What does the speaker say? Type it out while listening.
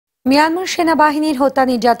Myanmar সেনাবাহিনীর হত্যা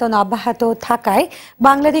নির্যাতন অব্যাহত থাকায়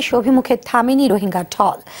বাংলাদেশ অভিমুখে থামেনি রোহিঙ্গা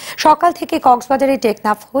ঢল। সকাল থেকে কক্সবাজারে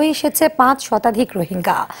টেকনাফ হয়ে এসেছে ৫ শতাধিক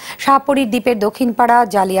রোহিঙ্গা। শাহপরীর দ্বীপের দক্ষিণপাড়া,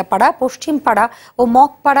 জালিয়াপাড়া, পশ্চিমপাড়া ও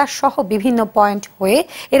মগপাড়া সহ বিভিন্ন পয়েন্ট হয়ে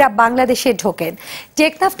এরা বাংলাদেশে ঢোকেন।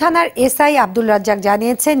 টেকনাফ থানার এসআই আব্দুল রাজ্জাক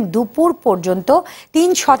জানিয়েছেন, দুপুর পর্যন্ত ৩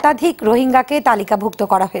 শতাধিক রোহিঙ্গাকে তালিকাভুক্ত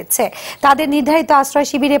করা হয়েছে। তাদের নির্ধারিত আশ্রয়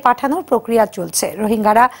শিবিরে পাঠানোর প্রক্রিয়া চলছে।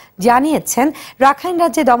 রোহিঙ্গারা জানিয়েছেন, রাখাইন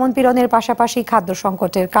রাজ্যে দমনপীড়নের পাশাপাশি খাদ্য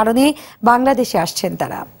সংকটের কারণে বাংলাদেশে আসছেন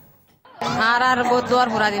তারা।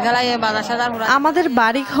 আমাদের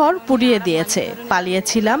বাড়িঘর পুড়িয়ে দিয়েছে,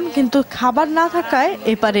 পালিয়েছিলাম, কিন্তু খাবার না থাকায়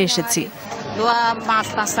এপারে এসেছি।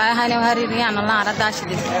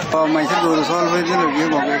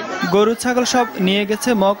 গরু ছাগল সব নিয়ে গেছে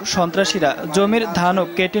মগ সন্ত্রাসীরা, জমির ধানও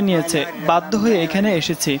কেটে নিয়েছে, বাধ্য হয়ে এখানে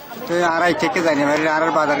এসেছি।